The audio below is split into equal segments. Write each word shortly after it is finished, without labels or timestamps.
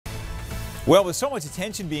Well, with so much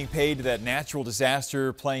attention being paid to that natural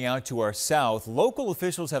disaster playing out to our south, local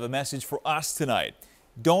officials have a message for us tonight.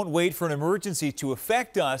 Don't wait for an emergency to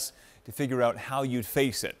affect us to figure out how you'd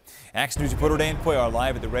face it. Action News reporter Dan Cuellar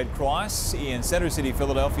live at the Red Cross in Center City,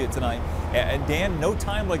 Philadelphia tonight. And Dan, no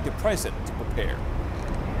time like the present to prepare.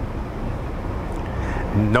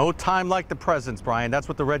 No time like the present, Brian. That's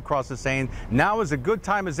what the Red Cross is saying. Now is a good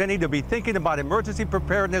time as any to be thinking about emergency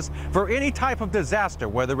preparedness for any type of disaster,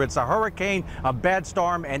 whether it's a hurricane, a bad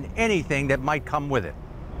storm, and anything that might come with it.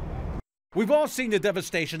 We've all seen the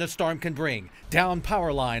devastation a storm can bring. Down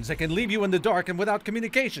power lines that can leave you in the dark and without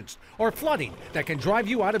communications, or flooding that can drive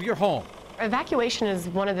you out of your home. Evacuation is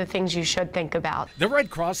one of the things you should think about. The Red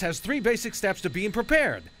Cross has 3 basic steps to being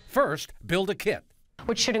prepared. First, build a kit,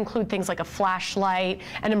 which should include things like a flashlight,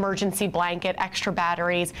 an emergency blanket, extra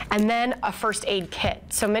batteries, and then a first aid kit.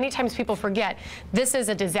 So many times people forget this is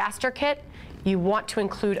a disaster kit. You want to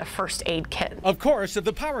include a first aid kit. Of course, if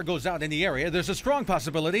the power goes out in the area, there's a strong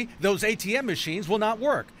possibility those ATM machines will not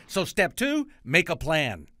work. So step 2, make a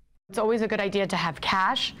plan. It's always a good idea to have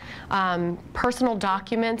cash, personal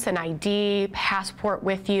documents, an ID, passport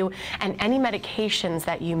with you, and any medications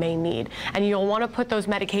that you may need. And you'll want to put those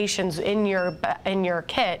medications in your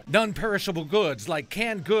kit. Non-perishable goods like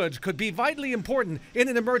canned goods could be vitally important in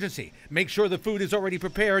an emergency. Make sure the food is already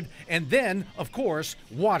prepared, and then, of course,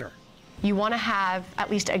 water. You want to have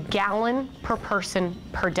at least a gallon per person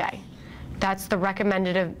per day. That's the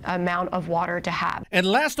recommended amount of water to have. And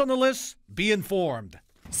last on the list, be informed.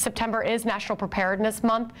 September is National Preparedness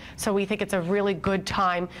Month, so we think it's a really good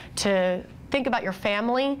time to think about your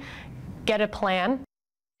family, get a plan.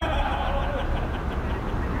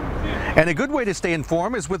 And a good way to stay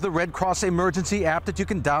informed is with the Red Cross Emergency app that you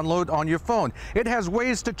can download on your phone. It has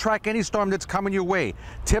ways to track any storm that's coming your way,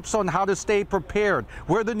 tips on how to stay prepared,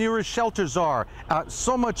 where the nearest shelters are,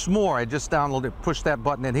 so much more. I just downloaded, push that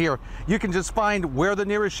button in here. You can just find where the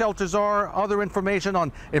nearest shelters are, other information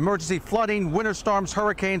on emergency flooding, winter storms,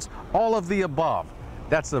 hurricanes, all of the above.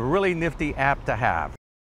 That's a really nifty app to have.